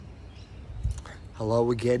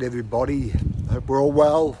Hello again, everybody. Hope we're all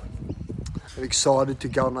well. I'm excited to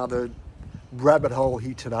go another rabbit hole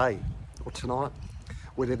here today or tonight,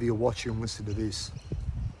 whenever you're watching and listening to this.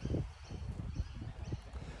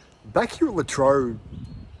 Back here at La Trobe,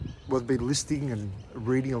 we've been listening and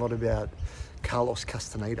reading a lot about Carlos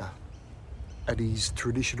Castaneda and his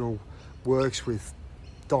traditional works with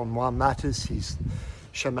Don Juan Matus, his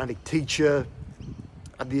shamanic teacher,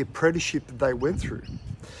 and the apprenticeship that they went through.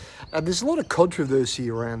 And there's a lot of controversy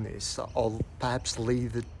around this. I'll perhaps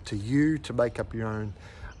leave it to you to make up your own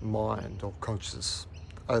mind or conscience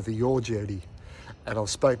over your journey. And I've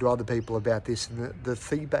spoken to other people about this, and the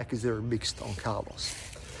feedback is very mixed on Carlos.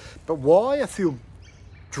 But why I feel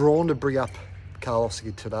drawn to bring up Carlos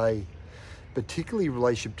again today, particularly in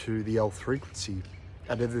relation to the L frequency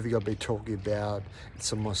and everything I've been talking about in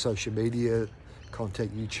some of my social media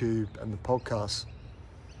content, YouTube and the podcast,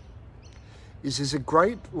 is there's a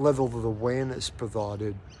great level of awareness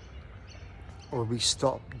provided when we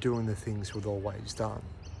stop doing the things we've always done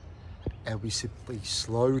and we simply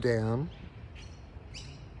slow down,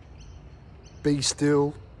 be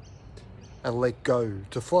still, and let go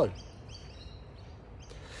to flow.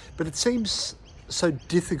 But it seems so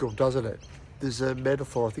difficult, doesn't it? There's a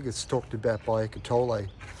metaphor, I think it's talked about by Eckhart Tolle,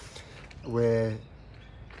 where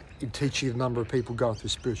in teaching a number of people going through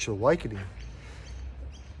spiritual awakening,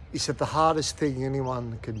 he said the hardest thing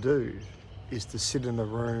anyone can do is to sit in a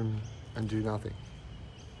room and do nothing.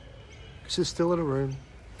 Sit still in a room.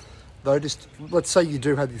 Notice, let's say you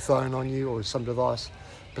do have your phone on you or some device,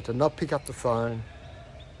 but to not pick up the phone,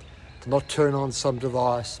 to not turn on some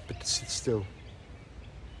device, but to sit still.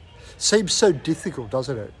 Seems so difficult,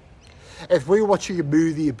 doesn't it? If we were watching a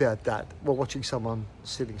movie about that, we're watching someone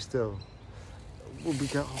sitting still, we'll be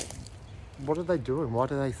going, oh, what are they doing? Why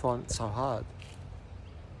do they find it so hard?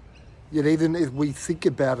 Yet even if we think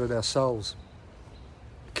about it ourselves,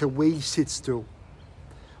 can we sit still?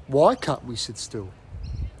 Why can't we sit still?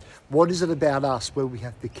 What is it about us where we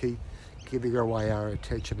have to keep giving away our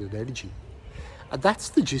attention and energy? And that's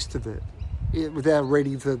the gist of it. Without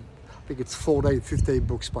reading I think it's 14, 15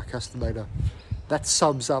 books by Castaneda, that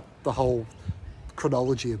sums up the whole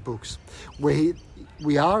chronology of books. We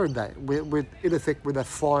are in that. We're in effect with that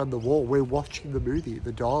fly on the wall. We're watching the movie,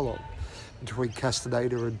 the dialogue between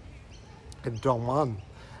Castaneda and Don Juan.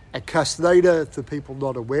 And Castaneda, for people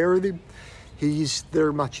not aware of him, he's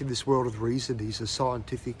very much in this world of reason. He's a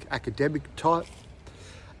scientific academic type,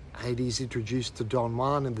 and he's introduced to Don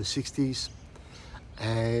Juan in the 60s,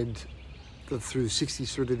 and through the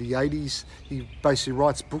 60s through to the 80s, he basically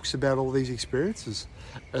writes books about all these experiences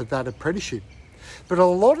of that apprenticeship. But a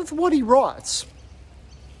lot of what he writes,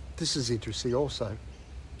 this is interesting also,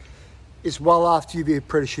 is well after the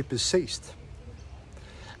apprenticeship has ceased.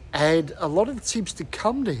 And a lot of it seems to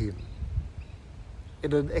come to him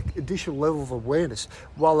in an additional level of awareness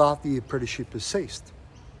while after the apprenticeship has ceased.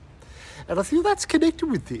 And I feel that's connected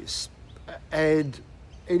with this. And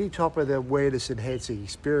any type of awareness enhancing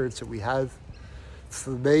experience that we have, for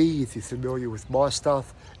me, if you're familiar with my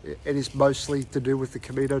stuff, it is mostly to do with the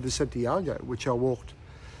Camino de Santiago, which I walked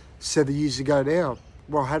 7 years ago now,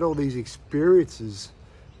 where I had all these experiences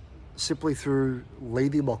simply through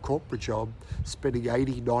leaving my corporate job, spending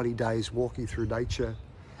 80, 90 days walking through nature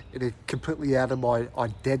in a completely out of my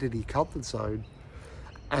identity comfort zone.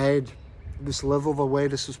 And this level of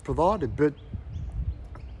awareness was provided. But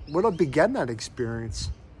when I began that experience,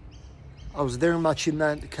 I was very much in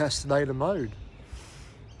that Castaneda mode.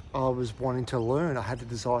 I was wanting to learn. I had a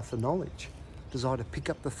desire for knowledge, desire to pick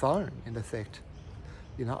up the phone, in effect.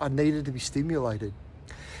 I needed to be stimulated.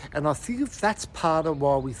 And I think if that's part of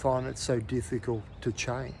why we find it so difficult to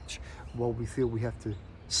change, why we feel we have to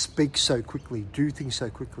speak so quickly, do things so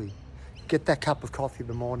quickly, get that cup of coffee in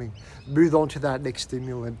the morning, move on to that next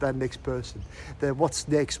stimulant, that next person, then what's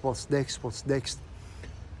next.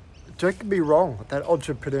 Don't get me wrong, that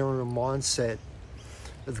entrepreneurial mindset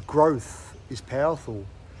of growth is powerful,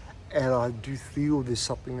 and I do feel there's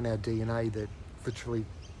something in our DNA that literally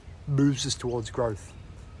moves us towards growth,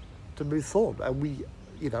 to move forward. And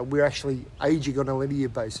we're actually aging on a linear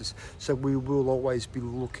basis, so we will always be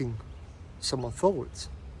looking somewhat forwards.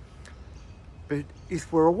 But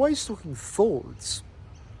if we're always looking forwards,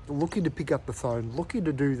 looking to pick up the phone, looking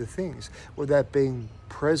to do the things without being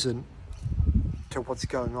present to what's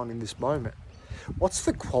going on in this moment, what's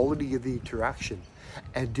the quality of the interaction?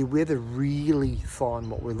 And do we ever really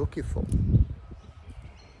find what we're looking for?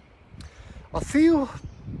 I feel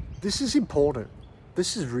this is important.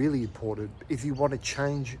 This is really important if you want to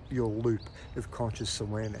change your loop of conscious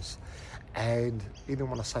awareness. And even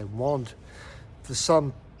when I say want, for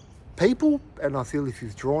some People, and I feel if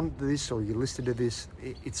you've drawn to this or you're listening to this,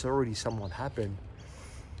 it's already somewhat happened.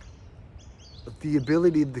 The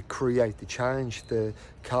ability to create the change,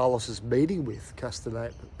 Carlos's meeting with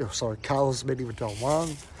Carlos meeting with Don Juan,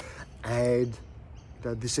 and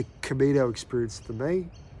this is a Camino experience to me.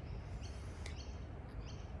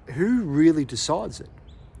 Who really decides it?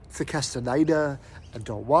 For Castaneda and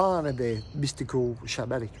Don Juan and their mystical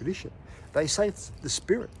shamanic tradition, they say it's the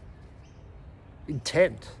spirit.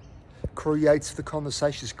 Intent creates the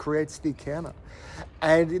conversations, creates the encounter.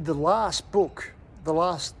 And in the last book,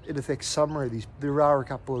 in effect, summary of these, there are a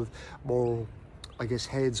couple of more, I guess,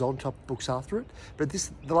 hands-on top books after it. But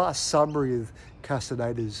the last summary of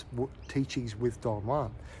Castaneda's teachings with Don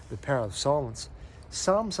Juan, The Power of Silence,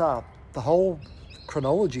 sums up the whole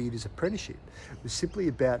chronology in his apprenticeship. It was simply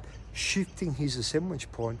about shifting his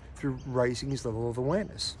assemblage point through raising his level of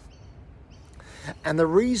awareness. And the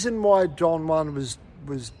reason why Don Juan was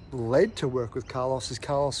led to work with Carlos, as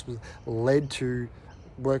Carlos was led to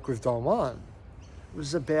work with Don Juan,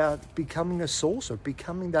 was about becoming a sorcerer,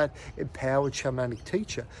 becoming that empowered shamanic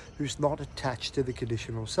teacher who's not attached to the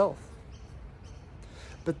conditional self.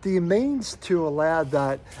 But the means to allow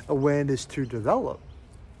that awareness to develop,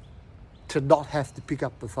 to not have to pick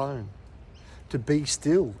up the phone, to be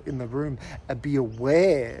still in the room and be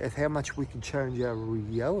aware of how much we can change our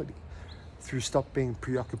reality through stop being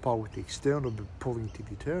preoccupied with the external but pulling to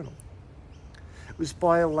the eternal. It was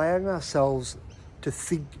by allowing ourselves to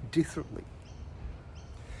think differently.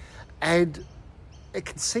 And it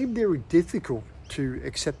can seem very difficult to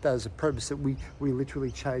accept that as a premise, that we literally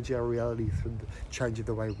change our reality through the change of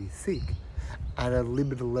the way we think at a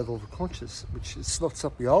limited level of consciousness, which is not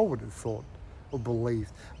something I would have thought or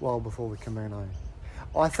believed well before the Camino.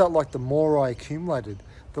 I felt like the more I accumulated,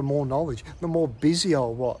 the more knowledge, the more busy I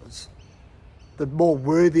was, the more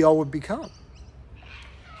worthy I would become.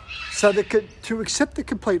 So to accept the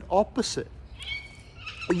complete opposite,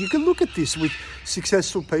 you can look at this with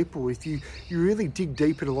successful people. If you really dig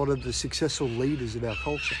deep in a lot of the successful leaders in our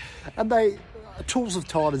culture, and Tools of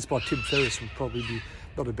Titans by Tim Ferriss would probably be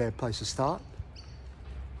not a bad place to start.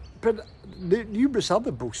 But numerous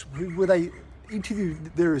other books where they interview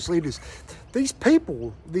various leaders. These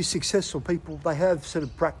people, these successful people, they have certain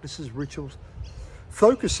practices, rituals,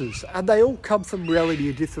 focuses, and they all come from reality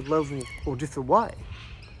at a different level or different way.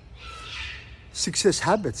 Success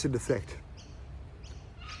habits, in effect.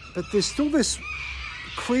 But there's still this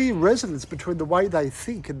clear resonance between the way they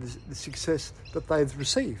think and the success that they've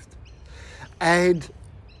received. And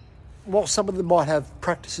while some of them might have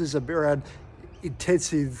practices around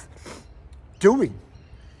intensive doing,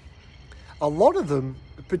 a lot of them,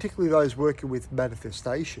 particularly those working with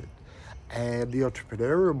manifestation and the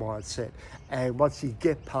entrepreneurial mindset, and once you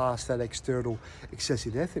get past that external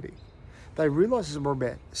excessive effort, they realise it's more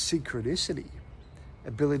about synchronicity,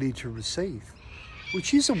 ability to receive,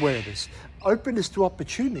 which is awareness, openness to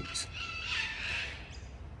opportunities.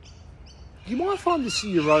 You might find this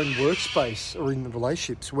in your own workspace or in the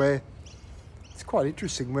relationships where it's quite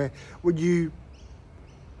interesting, where when you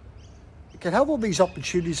can have all these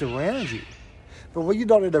opportunities around you, but when you're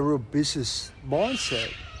not in a real business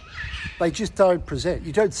mindset, they just don't present.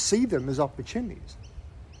 You don't see them as opportunities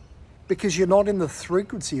because you're not in the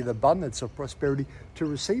frequency of abundance or prosperity to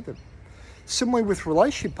receive them. Similarly with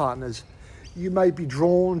relationship partners, you may be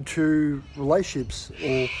drawn to relationships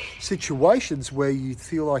or situations where you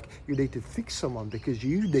feel like you need to fix someone because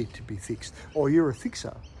you need to be fixed, or you're a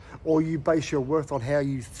fixer, or you base your worth on how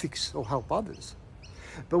you fix or help others.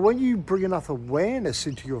 But when you bring enough awareness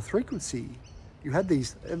into your frequency, you have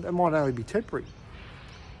these, and it might only be temporary,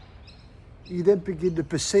 you then begin to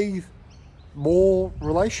perceive more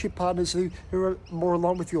relationship partners who are more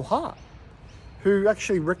aligned with your heart, who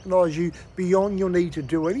actually recognise you beyond your need to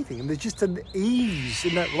do anything. And there's just an ease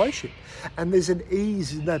in that relationship. And there's an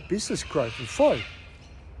ease in that business growth and flow.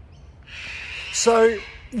 So,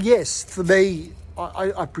 yes, for me,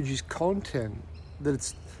 I produce content that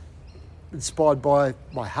it's inspired by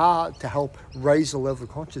my heart to help raise the level of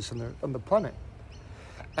consciousness on the planet.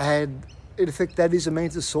 And in effect, that is a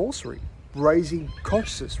means of sorcery, raising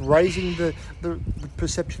consciousness, raising the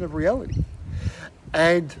perception of reality.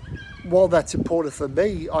 And while that's important for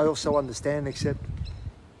me, I also understand and accept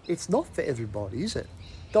it's not for everybody, is it?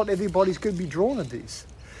 Not everybody's going to be drawn to this.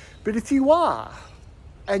 But if you are,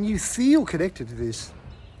 and you feel connected to this,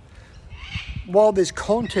 while there's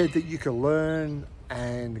content that you can learn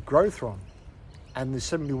and grow from, and there's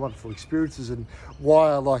so many wonderful experiences, and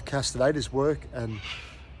why I like Castaneda's work, and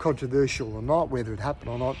controversial or not, whether it happened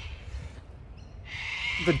or not,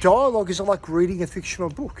 the dialogue is like reading a fictional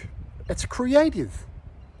book. It's creative.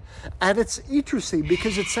 And it's interesting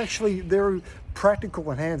because it's actually very practical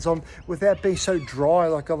and hands-on without being so dry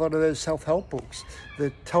like a lot of those self-help books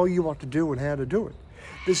that tell you what to do and how to do it.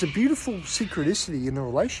 There's a beautiful synchronicity in the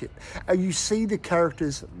relationship, and you see the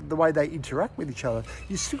characters, the way they interact with each other.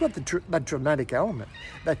 You still got that dramatic element,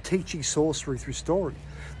 that teaching sorcery through story.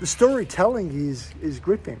 The storytelling is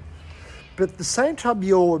gripping, but at the same time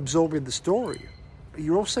you're absorbing the story,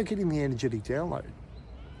 you're also getting the energetic download.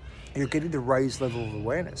 You're getting the raised level of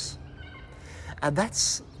awareness. And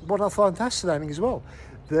that's what I find fascinating as well,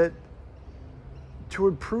 that to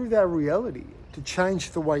improve our reality, to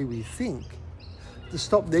change the way we think, to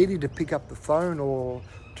stop needing to pick up the phone or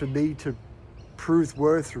to need to prove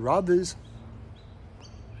worth through others,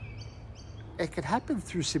 it can happen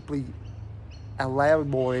through simply allowing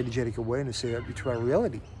more energetic awareness into our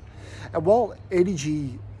reality. And while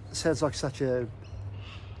energy sounds like such a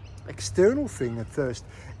external thing at first,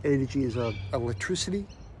 energy is electricity,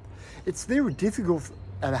 it's very difficult,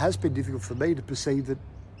 and it has been difficult for me to perceive that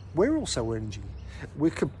we're also energy.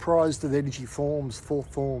 We're comprised of energy forms, thought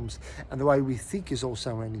forms, and the way we think is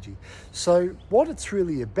also energy. So what it's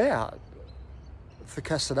really about, for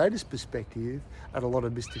Castaneda's perspective, and a lot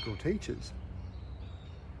of mystical teachers,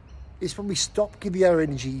 is when we stop giving our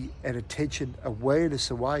energy and attention,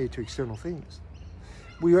 awareness away to external things,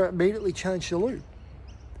 we immediately change the loop.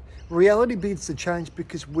 Reality begins to change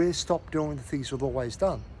because we're stopped doing the things we've always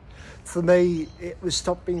done. For me, it was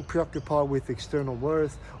stop being preoccupied with external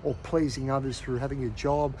worth or pleasing others through having a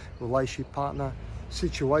job, relationship partner,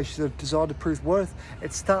 situations that desire to prove worth,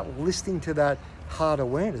 and start listening to that heart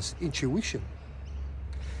awareness, intuition.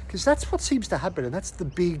 Because that's what seems to happen, and that's the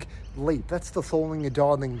big leap. That's the falling and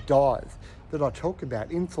diving dive that I talk about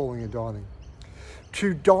in Falling and Diving.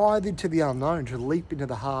 To dive into the unknown, to leap into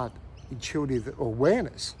the heart, intuitive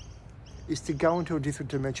awareness, is to go into a different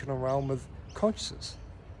dimensional realm of consciousness.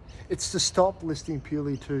 It's to stop listening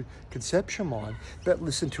purely to conceptual mind, but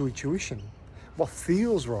listen to intuition, what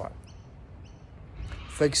feels right.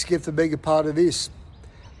 Thanks again for being a part of this.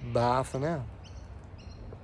 Bye for now.